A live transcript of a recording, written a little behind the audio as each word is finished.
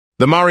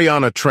The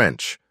Mariana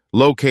Trench,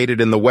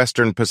 located in the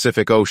western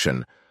Pacific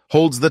Ocean,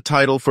 holds the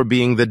title for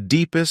being the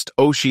deepest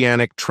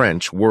oceanic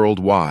trench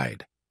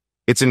worldwide.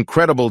 Its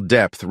incredible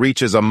depth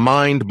reaches a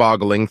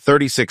mind-boggling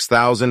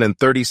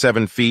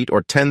 36,037 feet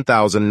or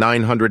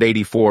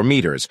 10,984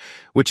 meters,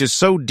 which is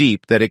so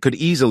deep that it could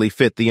easily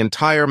fit the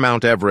entire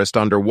Mount Everest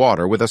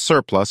underwater with a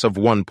surplus of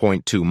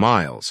 1.2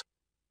 miles.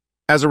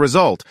 As a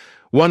result,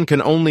 one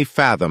can only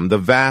fathom the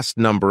vast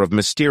number of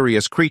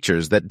mysterious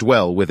creatures that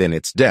dwell within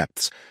its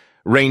depths,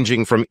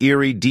 ranging from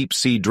eerie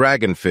deep-sea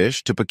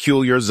dragonfish to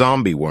peculiar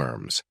zombie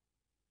worms.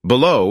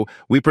 Below,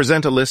 we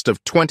present a list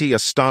of 20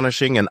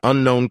 astonishing and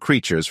unknown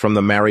creatures from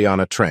the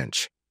Mariana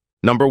Trench.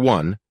 Number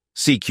 1.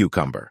 Sea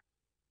cucumber.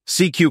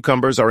 Sea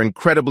cucumbers are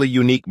incredibly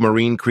unique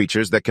marine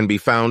creatures that can be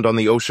found on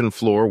the ocean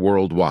floor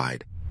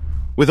worldwide.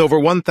 With over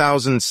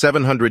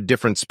 1,700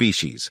 different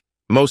species,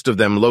 most of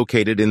them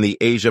located in the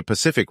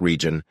Asia-Pacific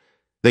region,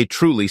 they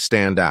truly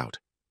stand out.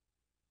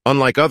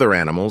 Unlike other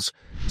animals,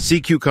 sea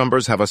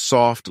cucumbers have a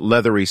soft,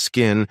 leathery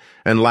skin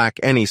and lack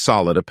any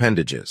solid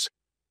appendages.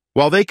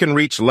 While they can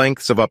reach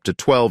lengths of up to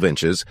 12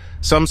 inches,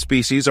 some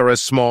species are as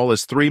small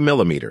as 3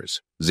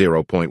 millimeters,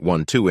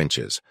 0.12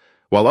 inches,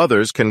 while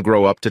others can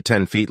grow up to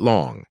 10 feet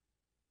long.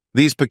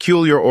 These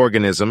peculiar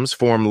organisms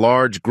form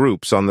large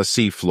groups on the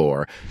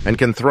seafloor and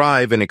can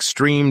thrive in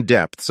extreme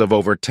depths of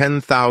over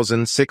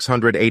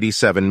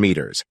 10,687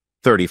 meters,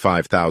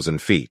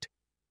 35,000 feet.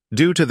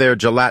 Due to their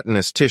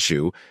gelatinous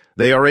tissue,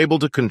 they are able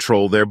to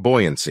control their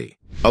buoyancy,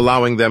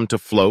 allowing them to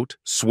float,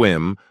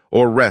 swim,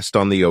 or rest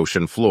on the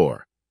ocean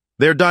floor.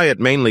 Their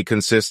diet mainly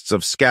consists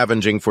of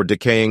scavenging for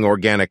decaying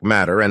organic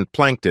matter and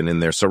plankton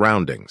in their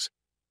surroundings.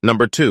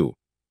 Number 2.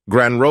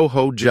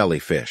 Granrojo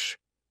jellyfish.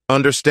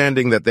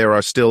 Understanding that there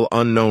are still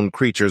unknown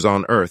creatures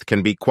on Earth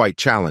can be quite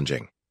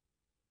challenging.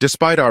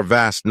 Despite our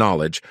vast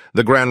knowledge,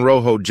 the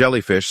Granrojo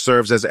jellyfish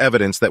serves as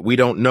evidence that we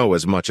don't know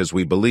as much as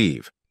we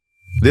believe.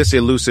 This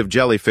elusive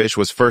jellyfish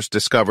was first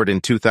discovered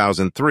in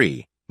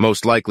 2003,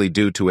 most likely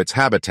due to its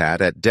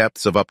habitat at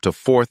depths of up to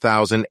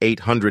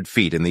 4,800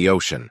 feet in the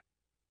ocean.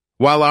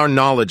 While our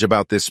knowledge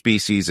about this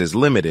species is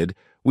limited,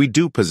 we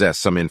do possess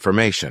some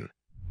information.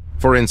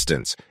 For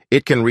instance,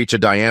 it can reach a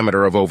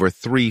diameter of over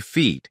 3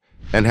 feet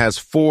and has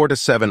 4 to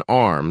 7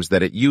 arms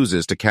that it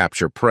uses to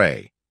capture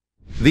prey.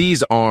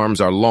 These arms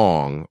are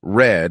long,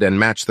 red, and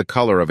match the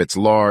color of its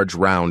large,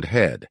 round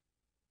head.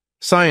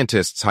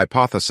 Scientists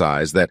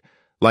hypothesize that,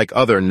 like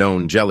other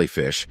known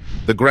jellyfish,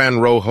 the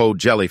Granrojo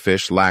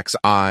jellyfish lacks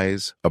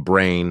eyes, a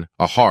brain,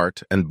 a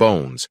heart, and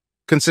bones,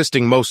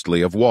 consisting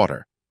mostly of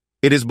water.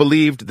 It is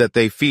believed that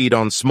they feed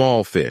on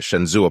small fish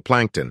and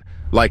zooplankton,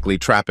 likely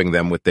trapping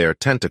them with their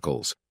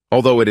tentacles,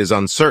 although it is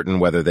uncertain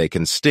whether they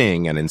can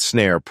sting and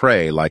ensnare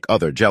prey like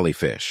other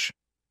jellyfish.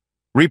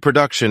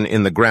 Reproduction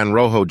in the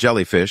Granrojo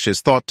jellyfish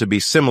is thought to be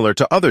similar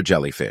to other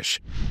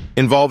jellyfish,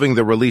 involving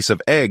the release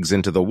of eggs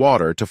into the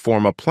water to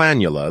form a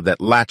planula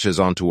that latches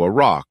onto a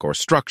rock or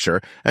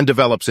structure and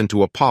develops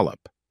into a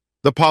polyp.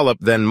 The polyp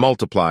then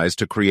multiplies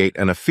to create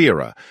an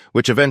ephira,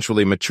 which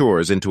eventually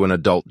matures into an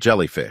adult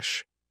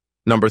jellyfish.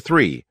 Number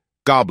 3.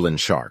 Goblin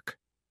shark.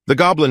 The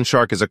goblin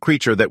shark is a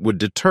creature that would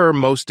deter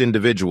most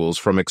individuals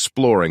from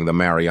exploring the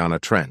Mariana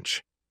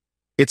Trench.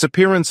 Its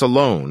appearance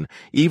alone,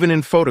 even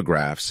in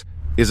photographs,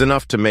 is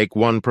enough to make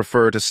one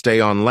prefer to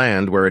stay on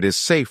land where it is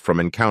safe from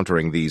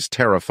encountering these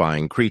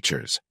terrifying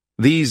creatures.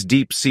 These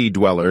deep-sea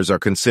dwellers are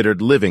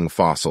considered living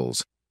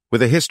fossils,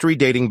 with a history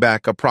dating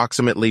back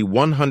approximately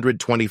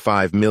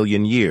 125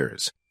 million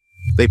years.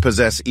 They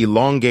possess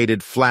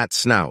elongated flat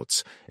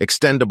snouts,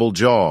 extendable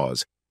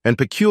jaws, and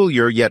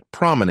peculiar yet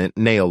prominent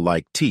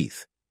nail-like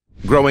teeth.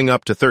 Growing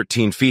up to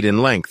 13 feet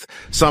in length,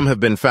 some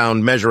have been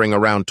found measuring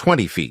around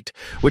 20 feet,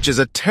 which is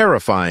a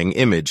terrifying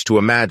image to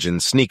imagine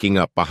sneaking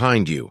up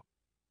behind you.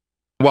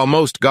 While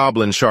most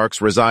goblin sharks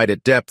reside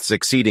at depths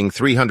exceeding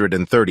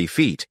 330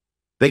 feet,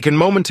 they can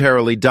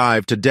momentarily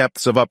dive to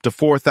depths of up to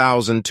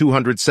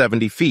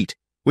 4,270 feet,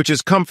 which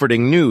is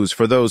comforting news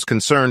for those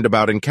concerned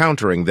about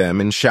encountering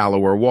them in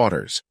shallower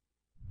waters.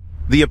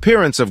 The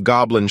appearance of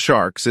goblin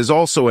sharks is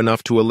also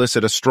enough to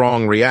elicit a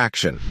strong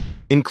reaction,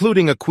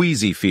 including a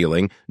queasy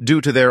feeling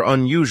due to their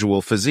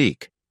unusual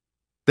physique.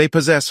 They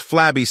possess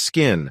flabby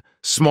skin,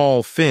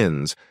 small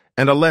fins,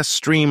 and a less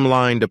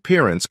streamlined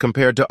appearance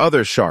compared to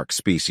other shark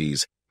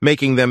species,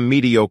 making them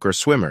mediocre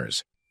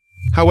swimmers.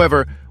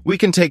 However, we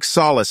can take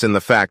solace in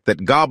the fact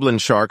that goblin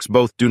sharks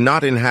both do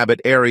not inhabit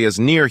areas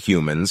near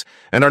humans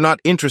and are not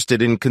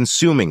interested in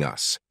consuming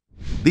us.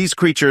 These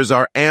creatures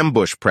are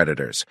ambush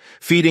predators,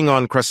 feeding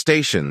on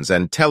crustaceans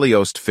and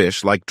teleost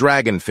fish like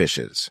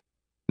dragonfishes.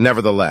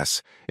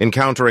 Nevertheless,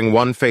 encountering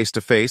one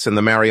face-to-face in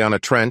the Mariana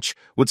Trench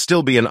would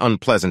still be an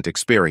unpleasant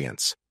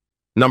experience.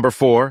 Number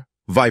 4.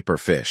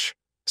 Viperfish.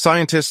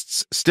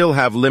 Scientists still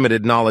have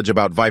limited knowledge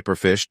about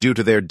viperfish due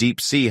to their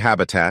deep-sea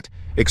habitat,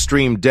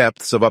 extreme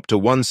depths of up to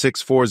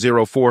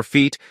 16404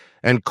 feet,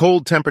 and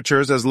cold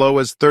temperatures as low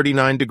as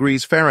 39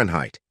 degrees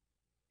Fahrenheit.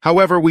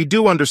 However, we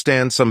do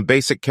understand some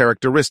basic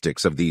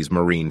characteristics of these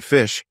marine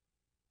fish.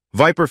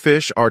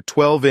 Viperfish are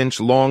 12-inch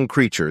long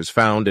creatures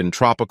found in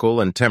tropical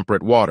and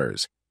temperate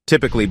waters,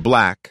 typically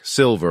black,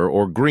 silver,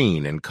 or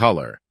green in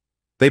color.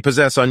 They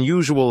possess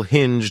unusual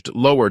hinged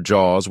lower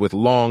jaws with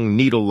long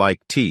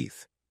needle-like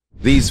teeth.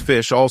 These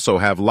fish also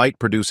have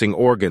light-producing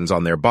organs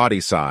on their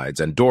body sides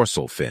and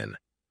dorsal fin,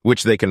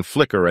 which they can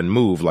flicker and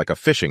move like a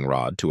fishing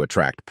rod to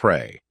attract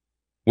prey.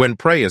 When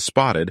prey is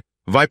spotted,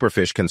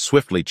 viperfish can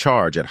swiftly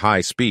charge at high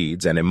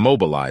speeds and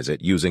immobilize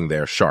it using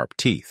their sharp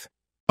teeth.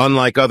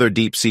 Unlike other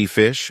deep-sea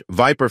fish,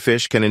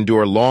 viperfish can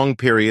endure long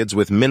periods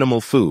with minimal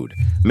food,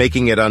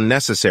 making it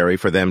unnecessary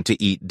for them to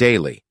eat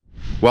daily.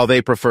 While they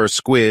prefer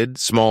squid,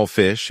 small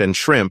fish, and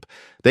shrimp,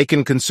 they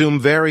can consume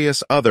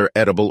various other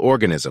edible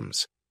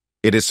organisms.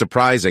 It is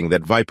surprising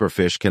that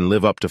viperfish can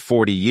live up to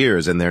 40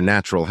 years in their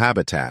natural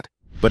habitat,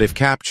 but if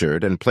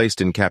captured and placed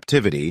in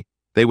captivity,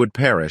 they would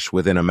perish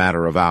within a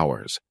matter of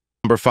hours.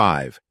 Number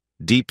 5.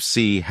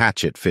 Deep-sea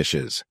hatchet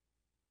fishes.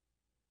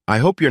 I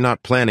hope you're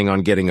not planning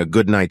on getting a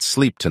good night's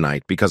sleep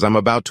tonight because I'm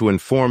about to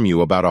inform you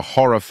about a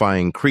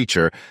horrifying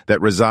creature that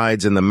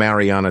resides in the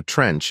Mariana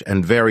Trench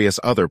and various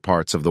other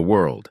parts of the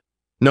world.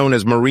 Known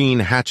as marine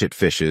hatchet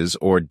fishes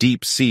or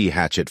deep-sea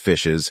hatchet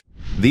fishes,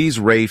 these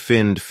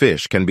ray-finned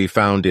fish can be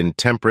found in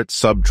temperate,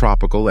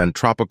 subtropical, and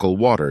tropical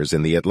waters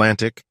in the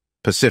Atlantic,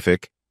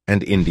 Pacific,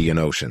 and Indian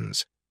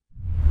Oceans.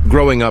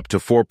 Growing up to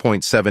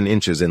 4.7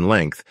 inches in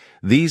length,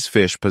 these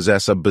fish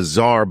possess a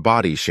bizarre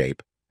body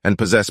shape and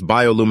possess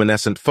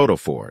bioluminescent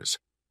photophores.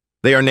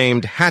 They are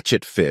named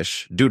hatchet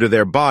fish due to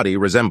their body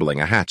resembling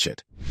a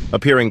hatchet,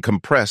 appearing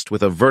compressed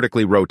with a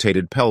vertically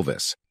rotated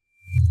pelvis.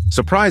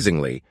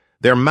 Surprisingly,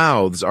 their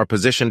mouths are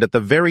positioned at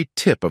the very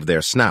tip of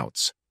their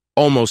snouts,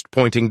 almost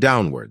pointing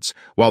downwards,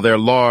 while their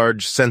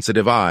large,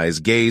 sensitive eyes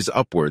gaze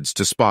upwards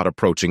to spot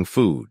approaching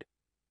food.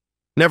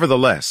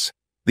 Nevertheless,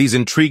 these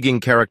intriguing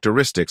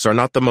characteristics are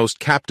not the most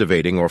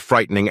captivating or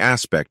frightening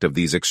aspect of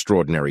these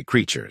extraordinary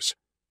creatures.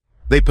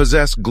 They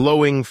possess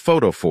glowing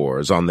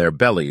photophores on their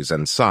bellies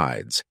and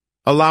sides,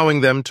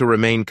 allowing them to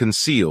remain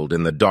concealed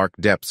in the dark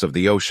depths of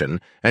the ocean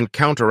and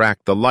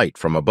counteract the light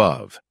from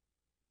above.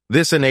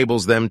 This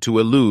enables them to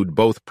elude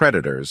both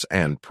predators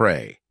and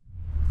prey.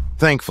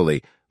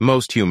 Thankfully,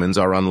 most humans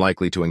are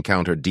unlikely to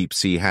encounter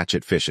deep-sea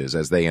hatchet fishes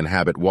as they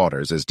inhabit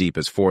waters as deep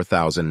as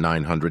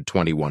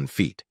 4,921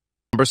 feet.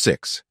 Number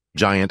 6.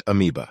 Giant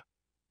amoeba.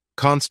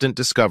 Constant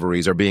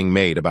discoveries are being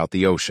made about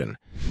the ocean,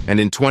 and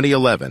in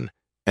 2011,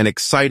 an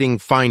exciting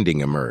finding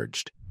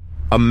emerged.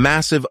 A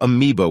massive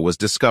amoeba was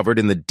discovered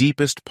in the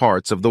deepest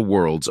parts of the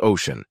world's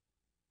ocean.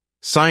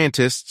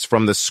 Scientists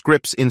from the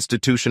Scripps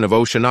Institution of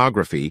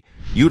Oceanography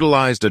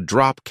utilized a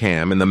drop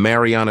cam in the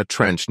Mariana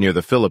Trench near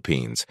the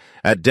Philippines,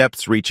 at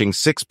depths reaching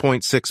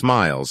 6.6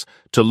 miles,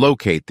 to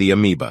locate the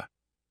amoeba.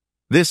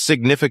 This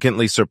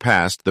significantly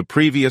surpassed the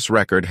previous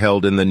record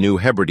held in the New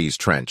Hebrides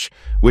Trench,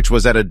 which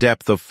was at a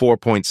depth of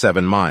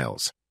 4.7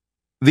 miles.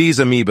 These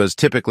amoebas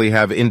typically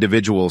have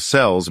individual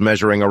cells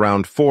measuring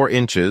around 4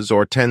 inches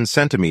or 10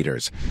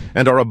 centimeters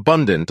and are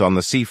abundant on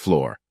the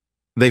seafloor.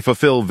 They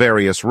fulfill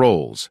various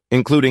roles,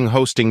 including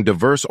hosting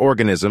diverse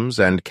organisms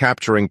and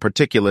capturing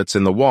particulates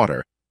in the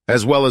water,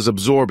 as well as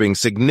absorbing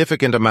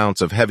significant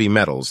amounts of heavy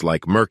metals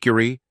like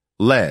mercury,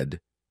 lead,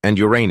 and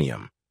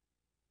uranium.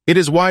 It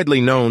is widely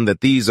known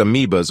that these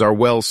amoebas are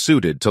well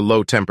suited to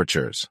low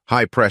temperatures,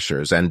 high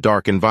pressures, and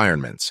dark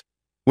environments,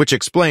 which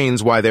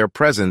explains why their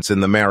presence in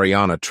the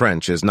Mariana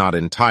Trench is not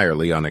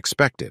entirely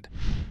unexpected.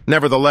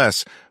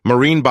 Nevertheless,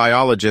 marine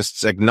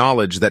biologists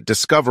acknowledge that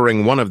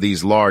discovering one of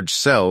these large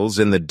cells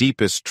in the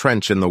deepest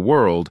trench in the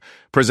world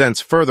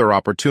presents further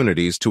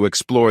opportunities to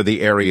explore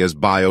the area's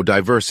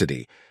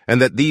biodiversity,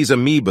 and that these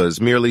amoebas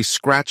merely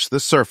scratch the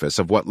surface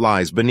of what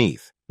lies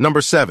beneath.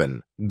 Number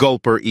 7.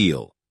 Gulper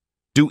eel.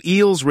 Do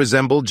eels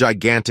resemble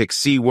gigantic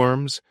sea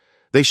worms?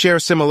 They share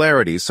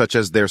similarities such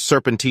as their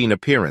serpentine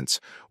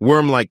appearance,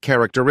 worm-like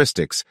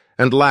characteristics,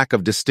 and lack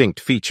of distinct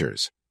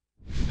features.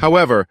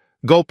 However,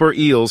 gulper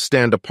eels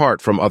stand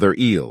apart from other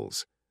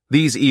eels.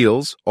 These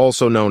eels,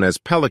 also known as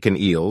pelican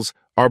eels,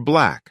 are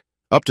black,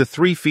 up to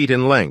 3 feet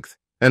in length,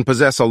 and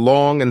possess a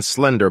long and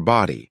slender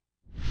body.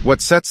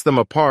 What sets them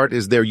apart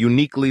is their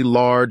uniquely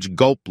large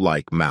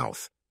gulp-like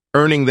mouth,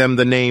 earning them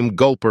the name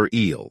gulper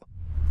eel.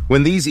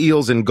 When these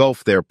eels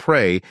engulf their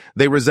prey,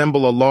 they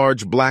resemble a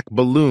large black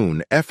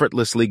balloon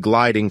effortlessly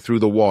gliding through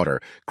the water,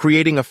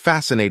 creating a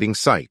fascinating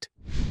sight.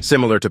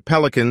 Similar to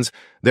pelicans,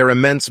 their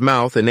immense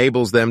mouth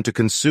enables them to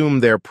consume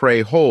their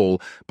prey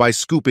whole by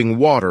scooping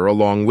water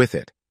along with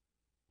it.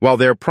 While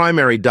their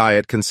primary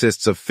diet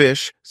consists of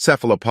fish,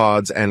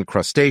 cephalopods, and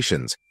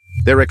crustaceans,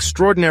 their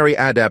extraordinary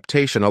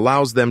adaptation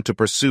allows them to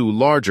pursue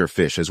larger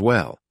fish as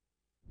well.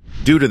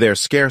 Due to their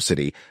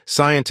scarcity,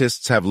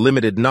 scientists have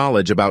limited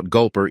knowledge about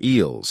gulper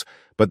eels,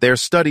 but their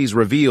studies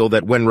reveal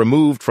that when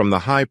removed from the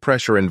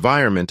high-pressure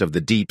environment of the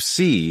deep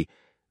sea,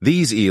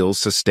 these eels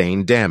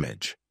sustain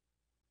damage.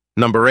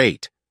 Number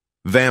 8.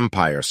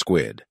 Vampire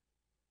squid.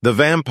 The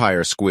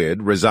vampire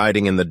squid,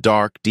 residing in the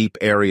dark, deep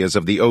areas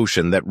of the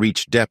ocean that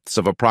reach depths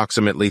of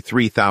approximately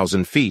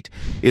 3,000 feet,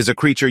 is a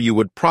creature you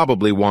would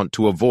probably want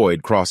to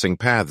avoid crossing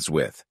paths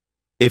with.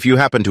 If you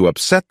happen to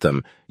upset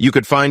them, you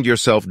could find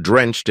yourself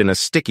drenched in a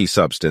sticky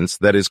substance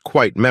that is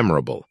quite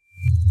memorable.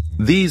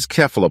 These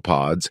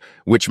cephalopods,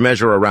 which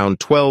measure around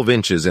 12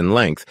 inches in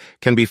length,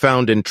 can be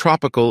found in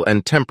tropical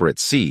and temperate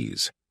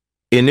seas.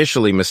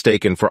 Initially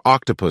mistaken for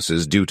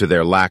octopuses due to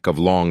their lack of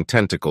long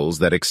tentacles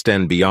that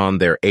extend beyond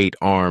their 8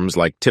 arms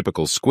like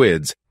typical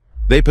squids,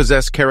 they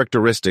possess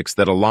characteristics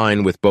that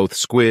align with both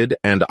squid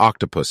and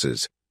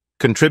octopuses,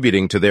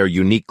 contributing to their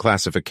unique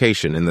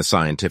classification in the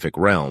scientific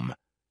realm.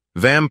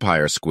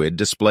 Vampire squid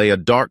display a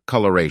dark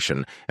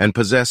coloration and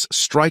possess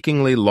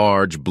strikingly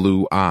large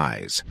blue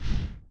eyes.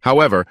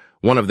 However,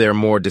 one of their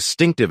more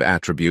distinctive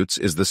attributes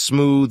is the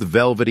smooth,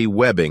 velvety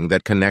webbing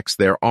that connects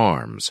their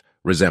arms,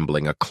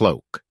 resembling a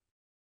cloak.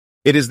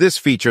 It is this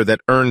feature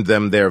that earned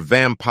them their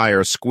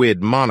vampire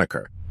squid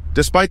moniker,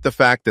 despite the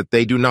fact that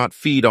they do not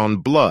feed on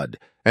blood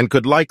and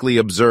could likely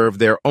observe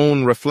their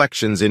own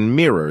reflections in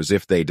mirrors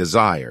if they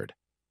desired.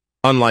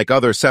 Unlike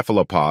other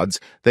cephalopods,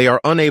 they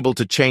are unable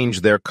to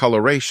change their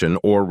coloration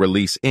or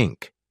release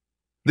ink.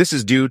 This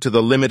is due to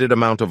the limited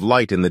amount of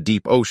light in the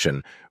deep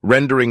ocean,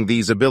 rendering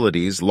these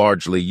abilities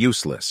largely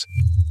useless.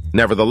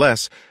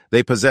 Nevertheless,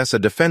 they possess a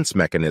defense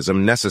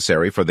mechanism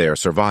necessary for their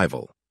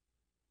survival.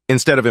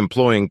 Instead of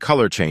employing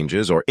color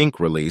changes or ink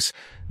release,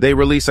 they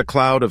release a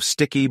cloud of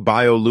sticky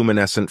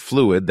bioluminescent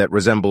fluid that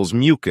resembles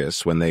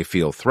mucus when they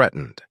feel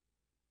threatened.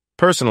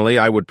 Personally,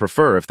 I would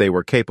prefer if they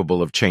were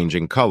capable of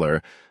changing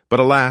color, but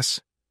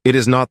alas, it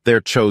is not their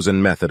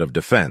chosen method of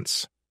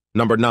defense.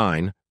 Number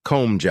 9.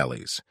 Comb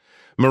jellies.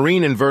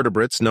 Marine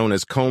invertebrates known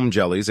as comb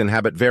jellies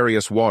inhabit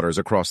various waters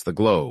across the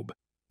globe.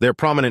 Their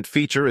prominent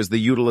feature is the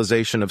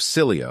utilization of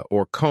cilia,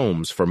 or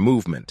combs, for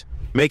movement,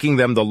 making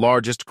them the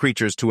largest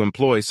creatures to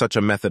employ such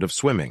a method of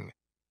swimming.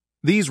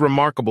 These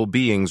remarkable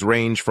beings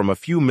range from a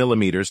few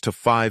millimeters to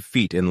 5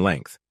 feet in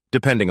length,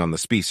 depending on the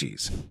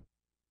species.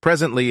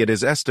 Presently, it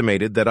is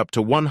estimated that up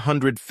to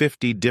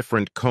 150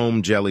 different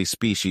comb jelly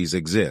species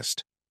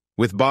exist.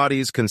 With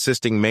bodies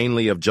consisting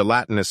mainly of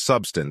gelatinous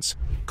substance,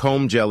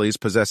 comb jellies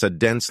possess a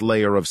dense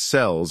layer of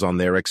cells on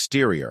their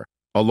exterior,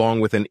 along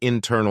with an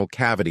internal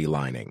cavity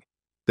lining.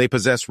 They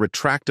possess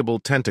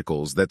retractable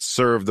tentacles that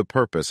serve the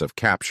purpose of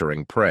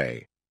capturing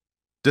prey.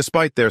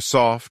 Despite their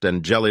soft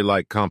and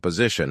jelly-like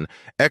composition,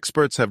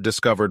 experts have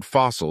discovered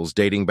fossils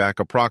dating back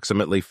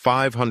approximately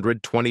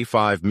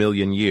 525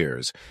 million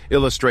years,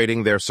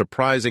 illustrating their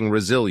surprising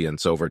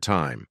resilience over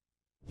time.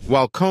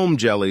 While comb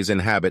jellies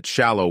inhabit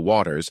shallow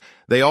waters,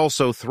 they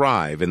also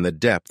thrive in the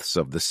depths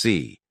of the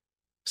sea.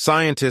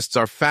 Scientists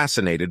are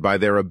fascinated by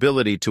their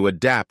ability to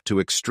adapt to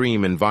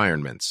extreme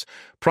environments,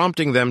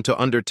 prompting them to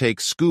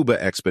undertake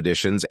scuba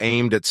expeditions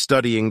aimed at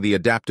studying the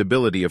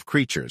adaptability of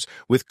creatures,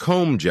 with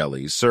comb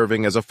jellies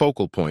serving as a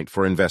focal point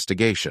for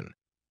investigation.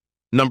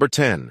 Number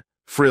 10.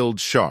 Frilled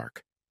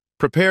shark.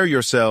 Prepare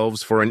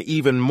yourselves for an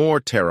even more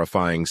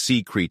terrifying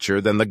sea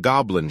creature than the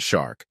goblin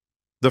shark,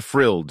 the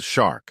frilled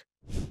shark.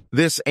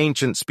 This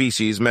ancient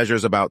species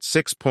measures about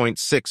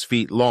 6.6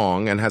 feet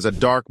long and has a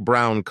dark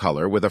brown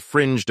color with a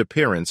fringed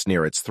appearance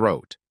near its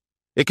throat.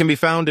 It can be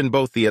found in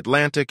both the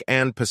Atlantic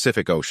and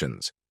Pacific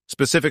Oceans,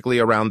 specifically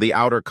around the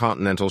outer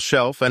continental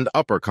shelf and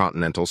upper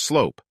continental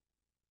slope.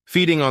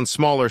 Feeding on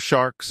smaller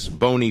sharks,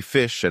 bony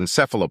fish, and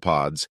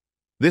cephalopods,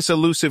 this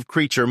elusive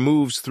creature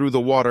moves through the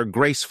water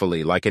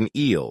gracefully like an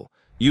eel,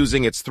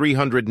 using its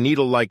 300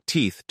 needle-like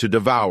teeth to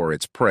devour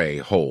its prey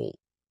whole.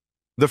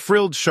 The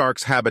frilled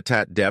shark's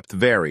habitat depth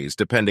varies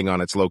depending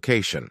on its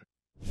location.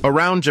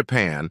 Around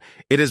Japan,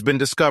 it has been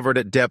discovered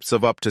at depths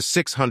of up to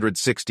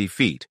 660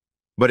 feet,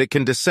 but it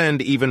can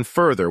descend even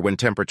further when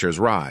temperatures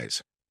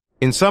rise.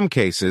 In some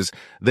cases,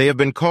 they have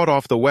been caught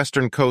off the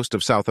western coast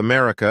of South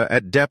America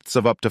at depths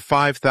of up to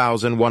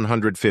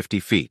 5,150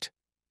 feet.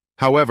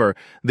 However,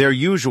 their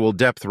usual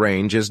depth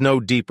range is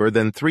no deeper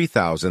than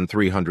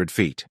 3,300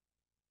 feet.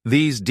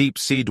 These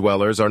deep-sea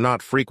dwellers are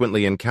not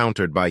frequently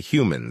encountered by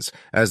humans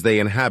as they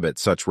inhabit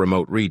such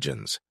remote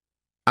regions.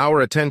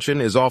 Our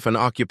attention is often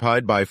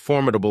occupied by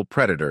formidable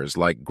predators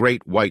like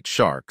great white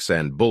sharks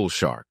and bull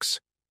sharks.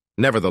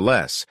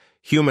 Nevertheless,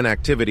 human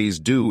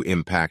activities do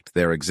impact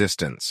their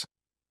existence.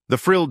 The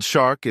frilled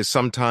shark is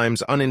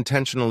sometimes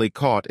unintentionally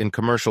caught in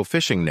commercial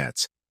fishing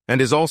nets and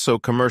is also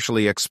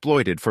commercially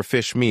exploited for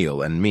fish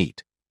meal and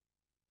meat.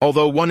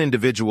 Although one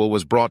individual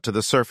was brought to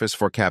the surface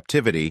for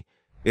captivity,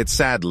 it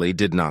sadly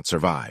did not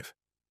survive.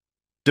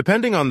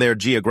 Depending on their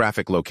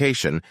geographic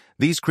location,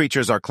 these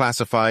creatures are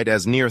classified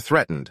as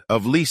near-threatened,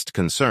 of least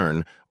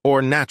concern,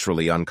 or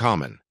naturally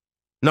uncommon.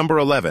 Number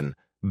 11.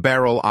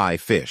 Barrel-eye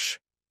fish.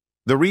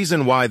 The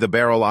reason why the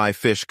barrel-eye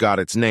fish got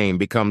its name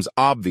becomes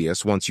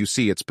obvious once you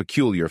see its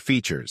peculiar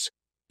features.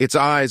 Its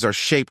eyes are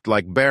shaped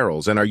like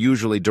barrels and are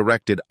usually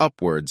directed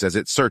upwards as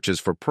it searches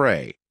for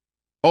prey.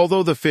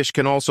 Although the fish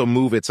can also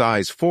move its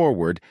eyes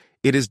forward,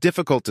 it is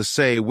difficult to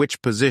say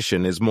which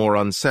position is more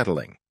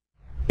unsettling.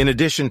 In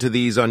addition to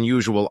these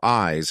unusual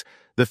eyes,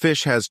 the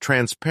fish has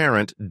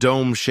transparent,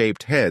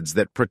 dome-shaped heads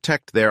that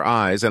protect their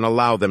eyes and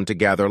allow them to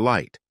gather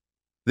light.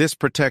 This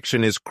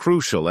protection is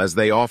crucial as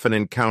they often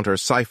encounter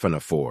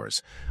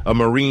siphonophores, a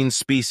marine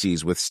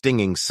species with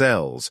stinging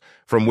cells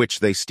from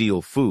which they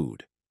steal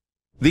food.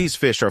 These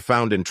fish are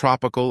found in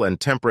tropical and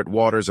temperate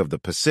waters of the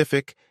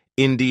Pacific,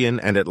 Indian,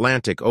 and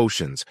Atlantic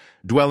Oceans,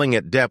 dwelling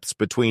at depths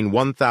between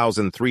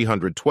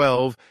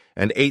 1,312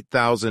 and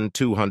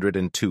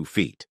 8,202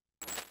 feet.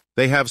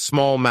 They have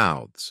small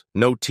mouths,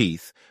 no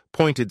teeth,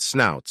 pointed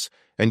snouts,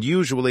 and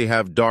usually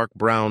have dark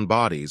brown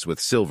bodies with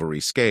silvery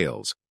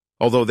scales,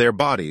 although their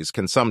bodies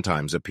can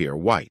sometimes appear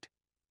white.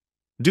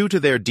 Due to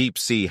their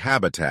deep-sea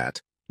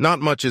habitat, not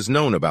much is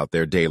known about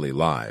their daily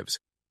lives,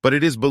 but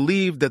it is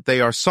believed that they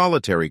are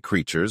solitary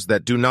creatures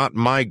that do not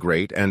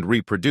migrate and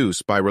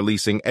reproduce by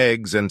releasing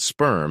eggs and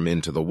sperm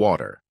into the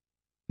water.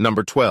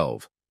 Number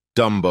 12.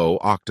 Dumbo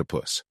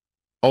octopus.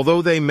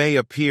 Although they may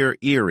appear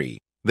eerie,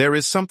 there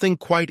is something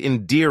quite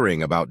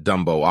endearing about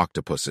Dumbo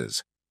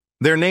octopuses.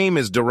 Their name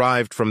is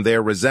derived from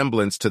their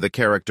resemblance to the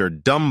character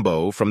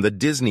Dumbo from the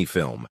Disney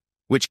film,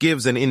 which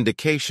gives an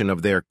indication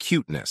of their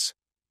cuteness.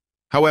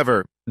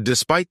 However,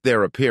 despite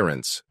their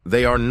appearance,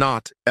 they are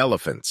not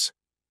elephants.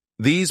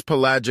 These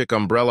pelagic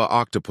umbrella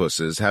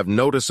octopuses have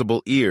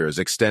noticeable ears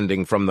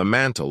extending from the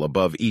mantle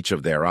above each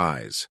of their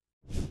eyes.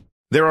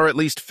 There are at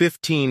least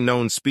 15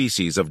 known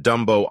species of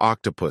Dumbo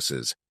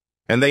octopuses,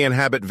 and they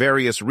inhabit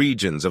various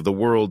regions of the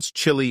world's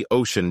chilly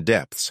ocean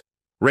depths,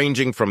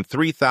 ranging from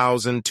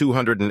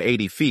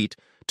 3,280 feet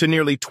to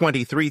nearly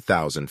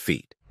 23,000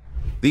 feet.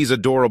 These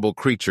adorable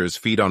creatures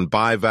feed on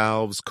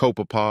bivalves,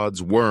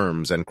 copepods,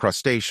 worms, and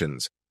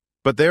crustaceans,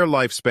 but their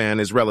lifespan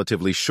is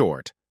relatively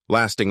short,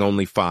 lasting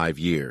only 5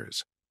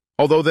 years.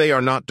 Although they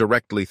are not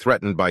directly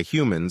threatened by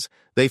humans,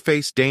 they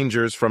face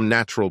dangers from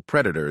natural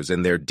predators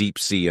in their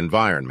deep-sea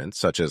environment,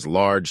 such as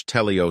large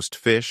teleost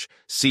fish,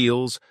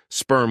 seals,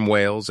 sperm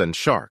whales, and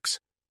sharks.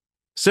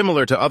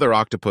 Similar to other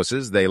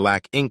octopuses, they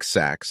lack ink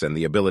sacs and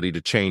the ability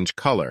to change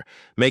color,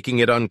 making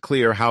it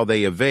unclear how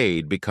they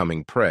evade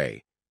becoming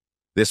prey.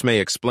 This may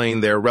explain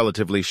their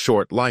relatively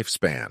short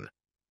lifespan.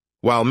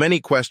 While many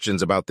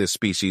questions about this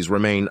species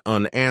remain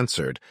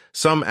unanswered,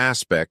 some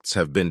aspects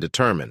have been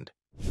determined.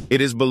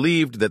 It is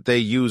believed that they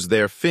use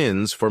their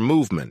fins for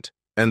movement,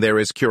 and there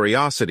is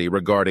curiosity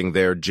regarding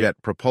their jet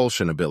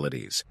propulsion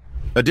abilities.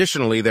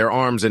 Additionally, their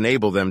arms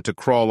enable them to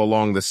crawl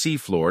along the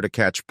seafloor to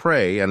catch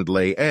prey and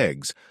lay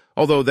eggs,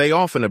 although they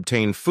often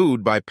obtain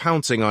food by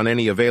pouncing on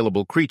any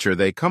available creature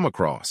they come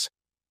across.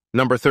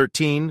 Number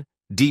 13.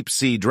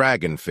 Deep-sea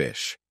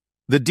dragonfish.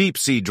 The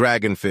deep-sea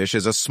dragonfish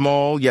is a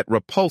small yet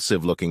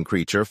repulsive-looking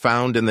creature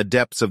found in the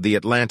depths of the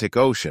Atlantic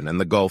Ocean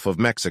and the Gulf of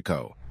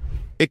Mexico.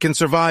 It can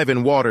survive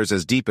in waters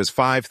as deep as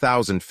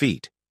 5,000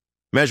 feet.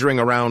 Measuring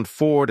around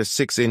 4 to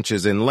 6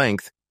 inches in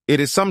length,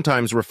 it is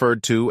sometimes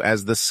referred to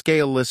as the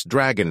scaleless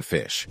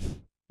dragonfish.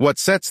 What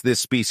sets this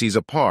species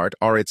apart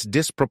are its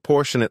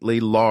disproportionately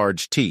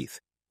large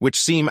teeth,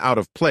 which seem out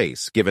of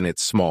place given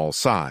its small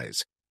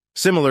size.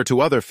 Similar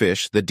to other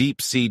fish, the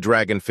deep-sea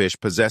dragonfish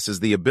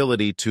possesses the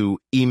ability to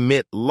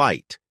emit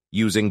light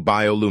using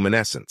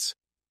bioluminescence.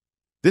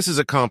 This is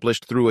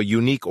accomplished through a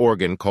unique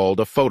organ called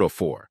a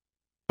photophore.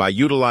 By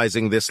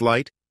utilizing this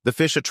light, the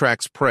fish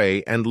attracts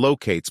prey and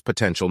locates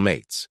potential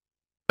mates.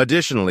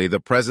 Additionally,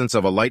 the presence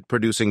of a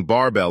light-producing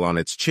barbel on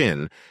its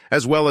chin,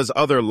 as well as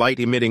other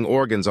light-emitting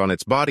organs on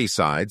its body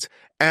sides,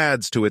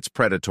 adds to its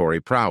predatory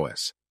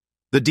prowess.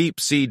 The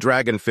deep-sea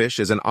dragonfish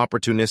is an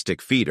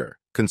opportunistic feeder,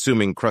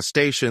 consuming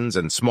crustaceans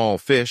and small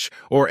fish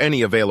or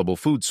any available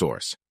food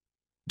source.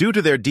 Due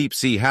to their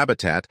deep-sea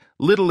habitat,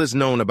 little is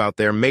known about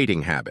their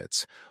mating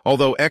habits,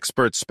 although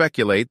experts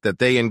speculate that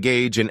they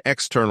engage in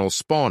external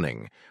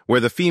spawning,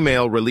 where the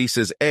female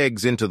releases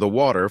eggs into the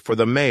water for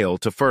the male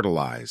to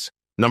fertilize.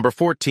 Number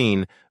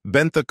 14.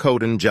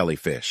 Benthocoden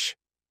jellyfish.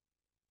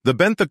 The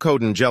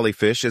benthocoden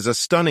jellyfish is a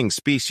stunning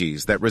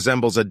species that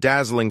resembles a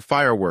dazzling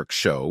fireworks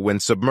show when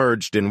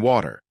submerged in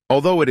water.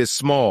 Although it is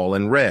small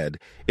and red,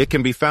 it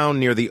can be found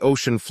near the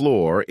ocean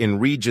floor in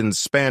regions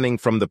spanning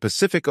from the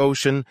Pacific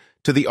Ocean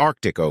to the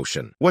Arctic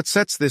Ocean. What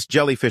sets this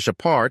jellyfish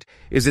apart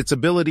is its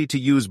ability to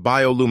use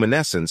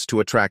bioluminescence to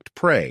attract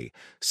prey,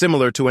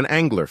 similar to an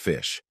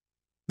anglerfish.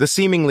 The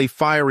seemingly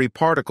fiery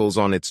particles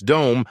on its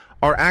dome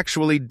are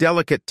actually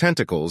delicate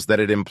tentacles that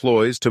it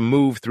employs to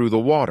move through the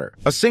water.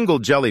 A single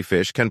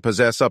jellyfish can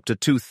possess up to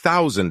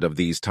 2,000 of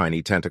these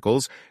tiny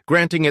tentacles,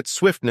 granting it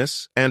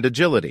swiftness and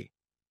agility.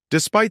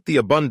 Despite the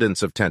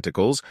abundance of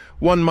tentacles,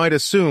 one might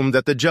assume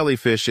that the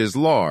jellyfish is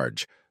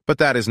large, but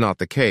that is not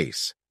the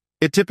case.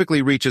 It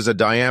typically reaches a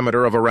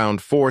diameter of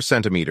around 4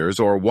 centimeters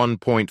or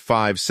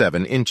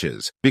 1.57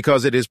 inches.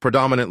 Because it is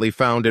predominantly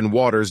found in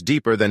waters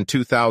deeper than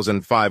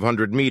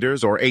 2,500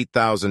 meters or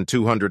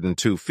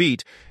 8,202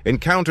 feet,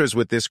 encounters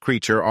with this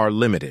creature are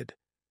limited.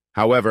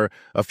 However,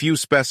 a few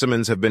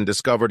specimens have been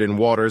discovered in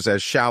waters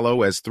as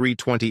shallow as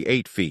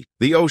 328 feet.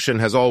 The ocean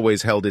has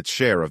always held its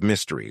share of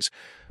mysteries,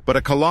 but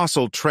a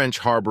colossal trench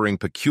harboring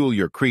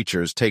peculiar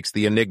creatures takes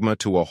the enigma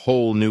to a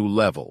whole new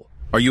level.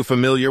 Are you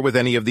familiar with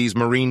any of these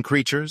marine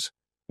creatures?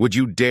 Would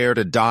you dare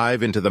to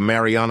dive into the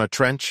Mariana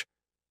Trench?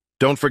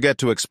 Don't forget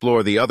to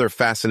explore the other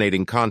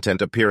fascinating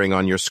content appearing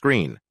on your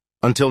screen.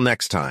 Until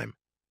next time.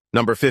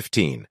 Number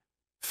 15.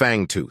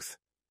 Fangtooth.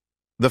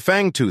 The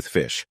fangtooth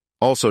fish,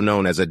 also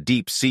known as a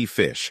deep-sea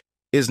fish,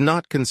 is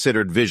not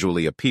considered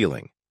visually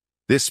appealing.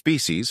 This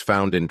species,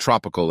 found in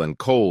tropical and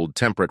cold,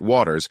 temperate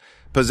waters,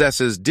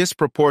 possesses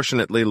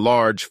disproportionately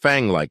large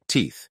fang-like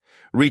teeth,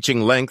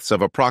 reaching lengths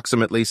of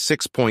approximately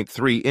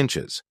 6.3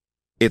 inches.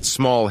 Its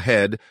small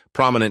head,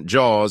 prominent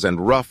jaws,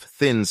 and rough,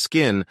 thin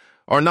skin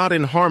are not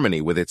in harmony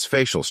with its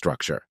facial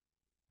structure.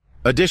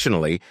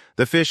 Additionally,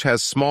 the fish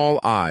has small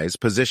eyes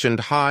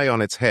positioned high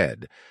on its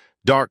head,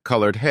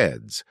 dark-colored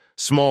heads,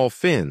 small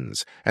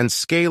fins, and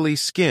scaly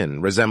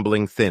skin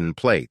resembling thin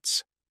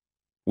plates.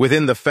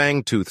 Within the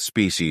fangtooth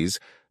species,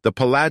 the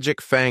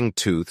pelagic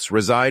fangtooths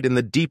reside in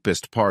the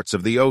deepest parts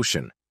of the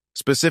ocean,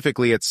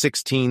 specifically at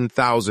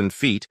 16,000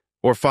 feet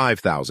or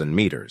 5,000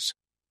 meters.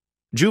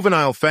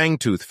 Juvenile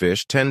fangtooth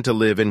fish tend to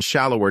live in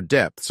shallower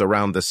depths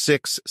around the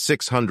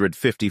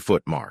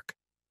 650-foot mark.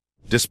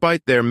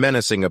 Despite their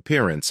menacing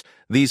appearance,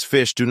 these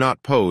fish do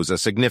not pose a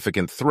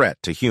significant threat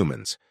to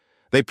humans.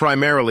 They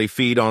primarily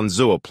feed on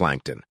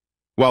zooplankton,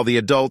 while the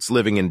adults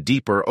living in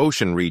deeper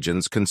ocean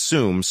regions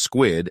consume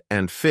squid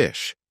and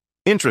fish.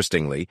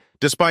 Interestingly,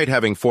 despite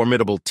having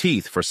formidable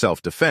teeth for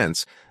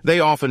self-defense, they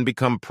often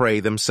become prey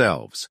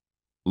themselves.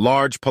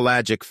 Large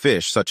pelagic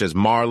fish such as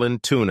marlin,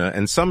 tuna,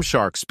 and some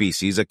shark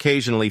species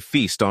occasionally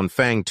feast on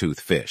fangtooth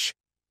fish.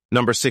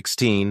 Number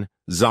 16.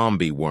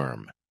 Zombie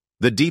worm.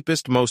 The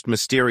deepest, most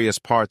mysterious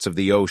parts of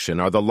the ocean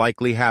are the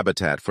likely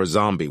habitat for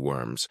zombie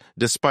worms,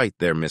 despite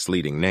their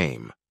misleading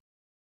name.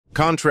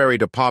 Contrary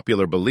to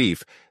popular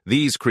belief,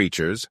 these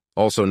creatures,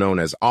 also known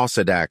as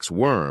ossidax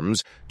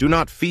worms, do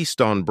not feast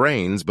on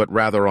brains but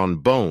rather on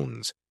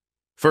bones.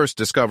 First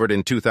discovered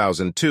in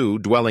 2002,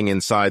 dwelling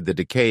inside the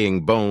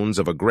decaying bones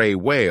of a gray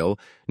whale,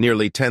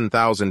 nearly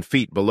 10,000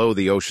 feet below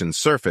the ocean's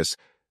surface,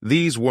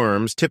 these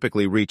worms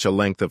typically reach a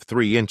length of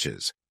 3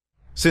 inches.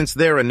 Since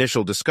their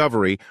initial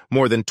discovery,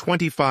 more than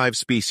 25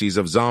 species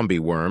of zombie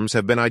worms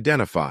have been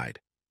identified.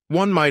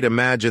 One might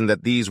imagine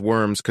that these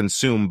worms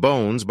consume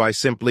bones by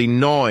simply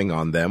gnawing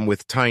on them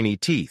with tiny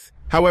teeth.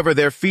 However,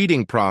 their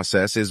feeding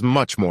process is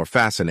much more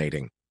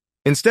fascinating.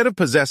 Instead of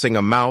possessing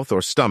a mouth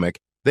or stomach,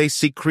 they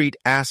secrete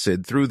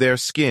acid through their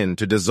skin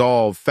to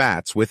dissolve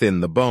fats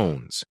within the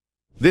bones.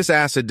 This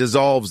acid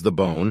dissolves the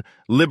bone,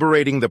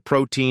 liberating the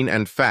protein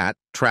and fat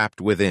trapped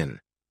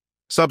within.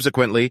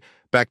 Subsequently,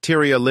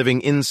 bacteria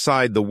living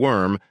inside the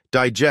worm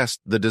digest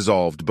the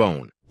dissolved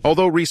bone.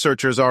 Although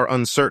researchers are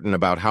uncertain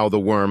about how the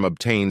worm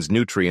obtains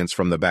nutrients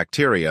from the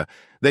bacteria,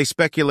 they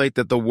speculate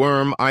that the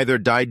worm either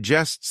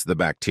digests the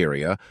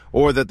bacteria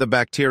or that the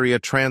bacteria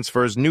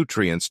transfers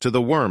nutrients to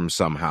the worm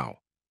somehow.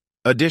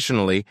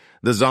 Additionally,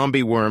 the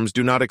zombie worms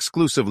do not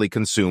exclusively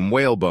consume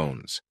whale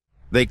bones.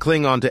 They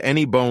cling onto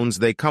any bones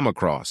they come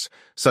across,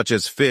 such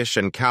as fish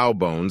and cow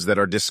bones that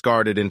are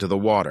discarded into the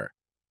water.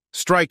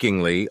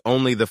 Strikingly,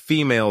 only the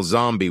female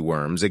zombie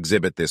worms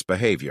exhibit this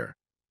behavior.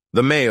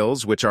 The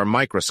males, which are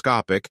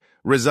microscopic,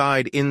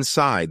 reside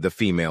inside the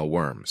female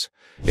worms.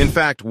 In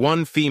fact,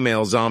 one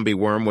female zombie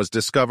worm was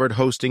discovered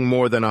hosting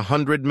more than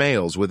 100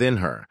 males within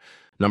her.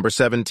 Number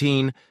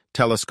 17,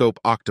 telescope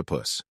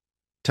octopus.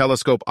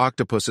 Telescope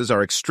octopuses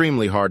are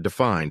extremely hard to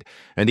find,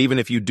 and even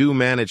if you do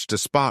manage to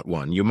spot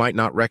one, you might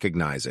not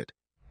recognize it.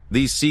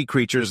 These sea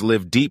creatures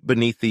live deep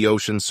beneath the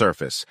ocean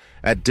surface,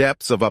 at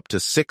depths of up to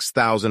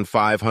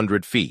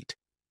 6,500 feet,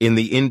 in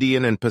the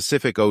Indian and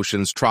Pacific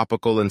Ocean's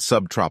tropical and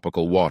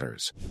subtropical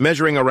waters.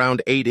 Measuring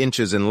around 8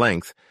 inches in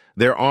length,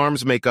 their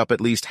arms make up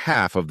at least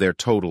half of their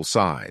total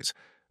size.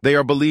 They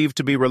are believed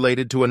to be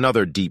related to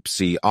another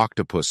deep-sea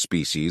octopus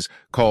species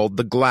called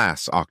the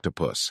glass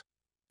octopus.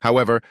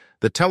 However,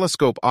 the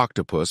telescope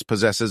octopus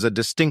possesses a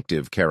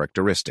distinctive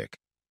characteristic.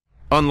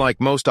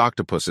 Unlike most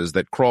octopuses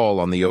that crawl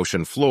on the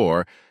ocean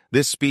floor,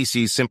 this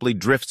species simply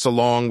drifts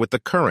along with the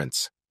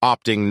currents,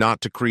 opting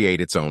not to create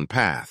its own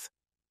path.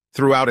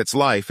 Throughout its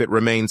life, it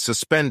remains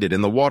suspended in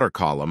the water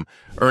column,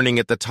 earning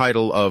it the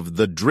title of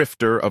the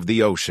drifter of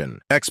the ocean.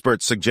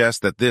 Experts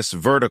suggest that this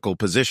vertical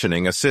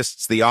positioning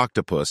assists the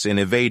octopus in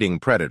evading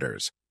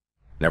predators.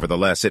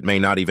 Nevertheless, it may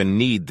not even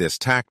need this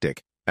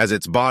tactic, as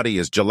its body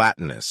is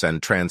gelatinous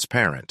and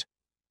transparent.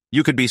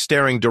 You could be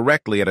staring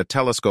directly at a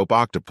telescope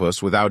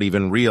octopus without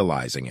even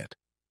realizing it.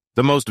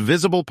 The most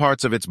visible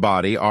parts of its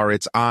body are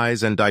its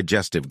eyes and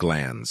digestive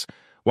glands,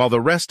 while the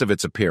rest of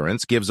its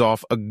appearance gives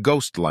off a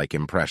ghost-like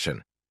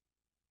impression.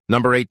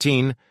 Number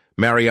 18,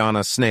 Mariana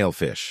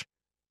snailfish.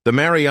 The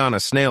Mariana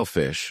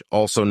snailfish,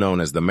 also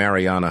known as the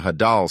Mariana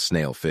Hadal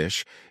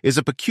snailfish, is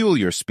a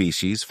peculiar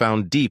species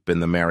found deep in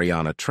the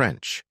Mariana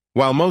Trench.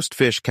 While most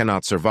fish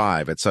cannot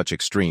survive at such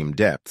extreme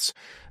depths,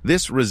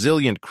 this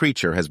resilient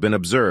creature has been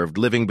observed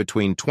living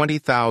between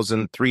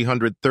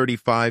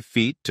 20,335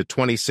 feet to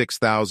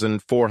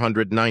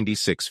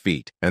 26,496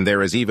 feet, and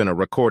there is even a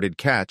recorded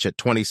catch at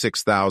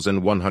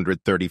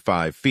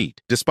 26,135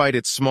 feet. Despite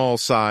its small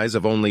size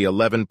of only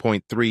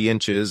 11.3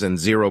 inches and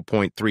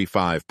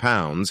 0.35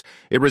 pounds,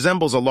 it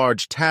resembles a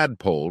large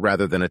tadpole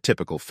rather than a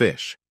typical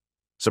fish.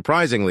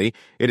 Surprisingly,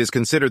 it is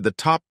considered the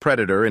top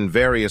predator in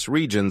various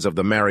regions of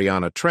the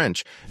Mariana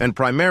Trench and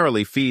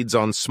primarily feeds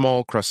on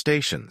small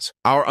crustaceans.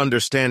 Our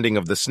understanding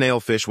of the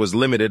snailfish was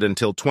limited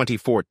until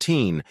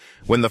 2014,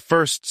 when the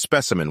first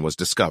specimen was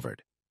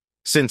discovered.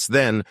 Since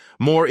then,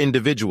 more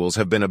individuals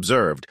have been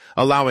observed,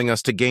 allowing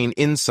us to gain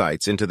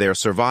insights into their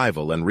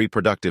survival and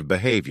reproductive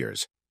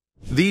behaviors.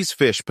 These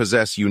fish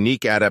possess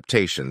unique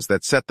adaptations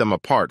that set them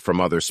apart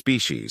from other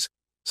species,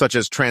 such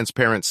as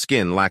transparent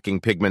skin lacking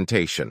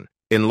pigmentation,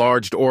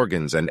 enlarged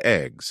organs and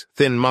eggs,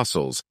 thin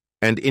muscles,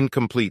 and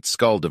incomplete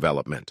skull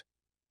development.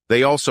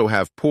 They also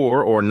have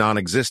poor or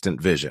non-existent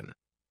vision.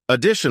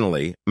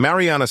 Additionally,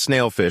 Mariana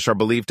snailfish are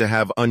believed to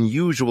have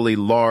unusually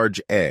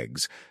large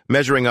eggs,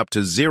 measuring up to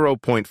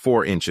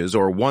 0.4 inches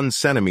or 1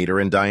 centimeter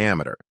in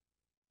diameter.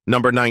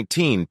 Number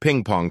 19,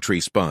 ping pong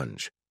tree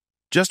sponge.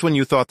 Just when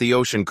you thought the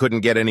ocean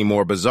couldn't get any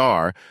more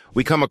bizarre,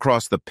 we come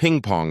across the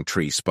ping pong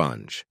tree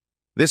sponge.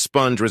 This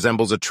sponge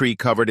resembles a tree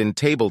covered in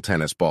table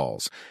tennis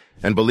balls,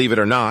 and believe it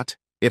or not,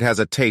 it has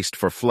a taste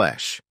for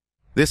flesh.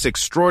 This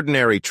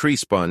extraordinary tree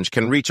sponge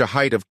can reach a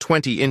height of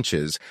 20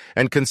 inches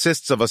and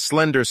consists of a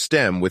slender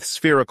stem with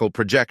spherical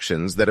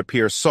projections that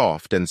appear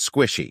soft and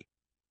squishy.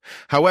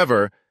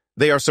 However,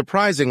 they are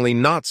surprisingly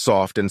not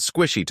soft and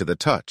squishy to the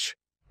touch.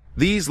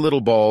 These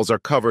little balls are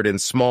covered in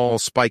small,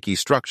 spiky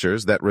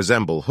structures that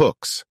resemble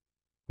hooks.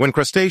 When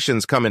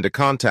crustaceans come into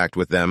contact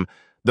with them,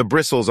 the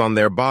bristles on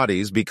their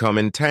bodies become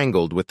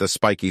entangled with the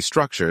spiky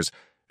structures,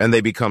 and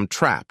they become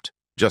trapped,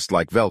 just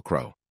like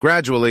Velcro.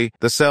 Gradually,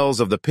 the cells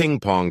of the ping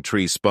pong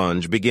tree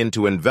sponge begin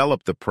to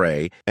envelop the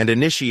prey and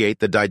initiate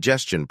the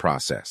digestion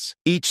process.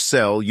 Each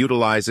cell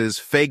utilizes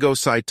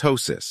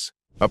phagocytosis,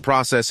 a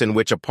process in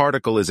which a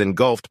particle is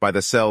engulfed by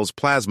the cell's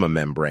plasma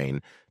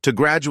membrane to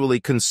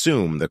gradually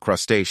consume the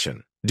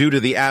crustacean. Due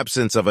to the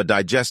absence of a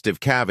digestive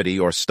cavity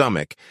or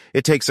stomach,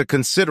 it takes a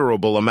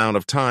considerable amount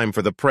of time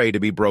for the prey to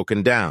be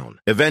broken down.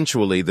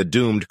 Eventually, the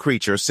doomed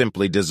creature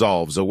simply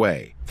dissolves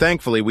away.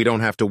 Thankfully, we don't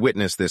have to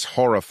witness this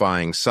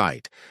horrifying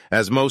sight,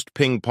 as most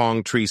ping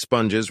pong tree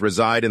sponges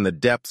reside in the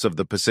depths of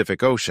the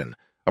Pacific Ocean,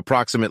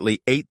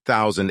 approximately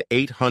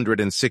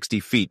 8,860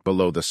 feet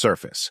below the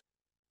surface.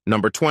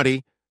 Number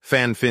 20,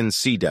 fanfin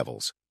sea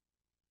devils.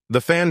 The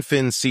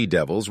fanfin sea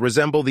devils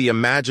resemble the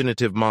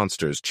imaginative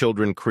monsters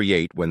children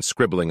create when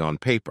scribbling on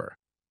paper.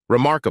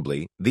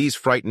 Remarkably, these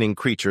frightening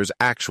creatures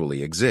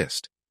actually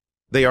exist.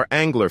 They are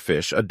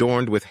anglerfish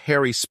adorned with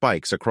hairy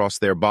spikes across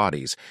their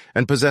bodies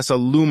and possess a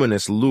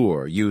luminous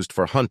lure used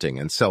for hunting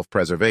and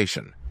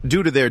self-preservation.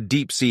 Due to their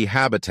deep-sea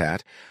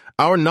habitat,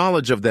 our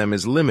knowledge of them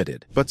is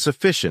limited, but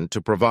sufficient to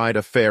provide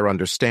a fair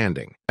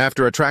understanding.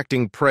 After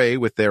attracting prey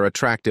with their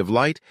attractive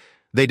light,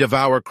 they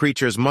devour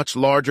creatures much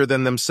larger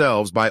than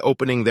themselves by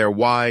opening their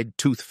wide,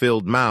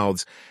 tooth-filled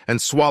mouths and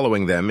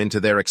swallowing them into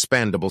their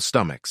expandable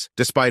stomachs.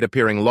 Despite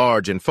appearing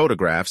large in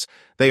photographs,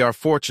 they are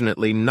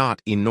fortunately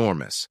not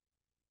enormous.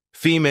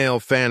 Female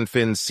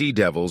fanfin sea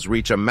devils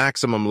reach a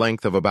maximum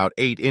length of about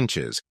 8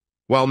 inches,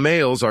 while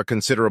males are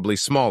considerably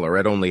smaller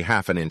at only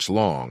half an inch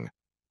long.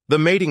 The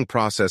mating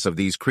process of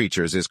these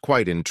creatures is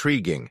quite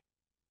intriguing.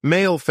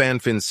 Male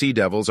fanfin sea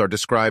devils are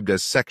described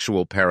as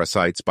sexual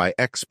parasites by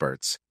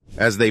experts,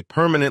 as they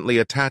permanently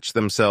attach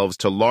themselves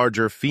to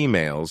larger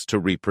females to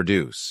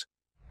reproduce.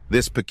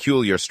 This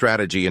peculiar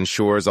strategy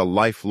ensures a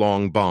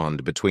lifelong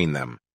bond between them.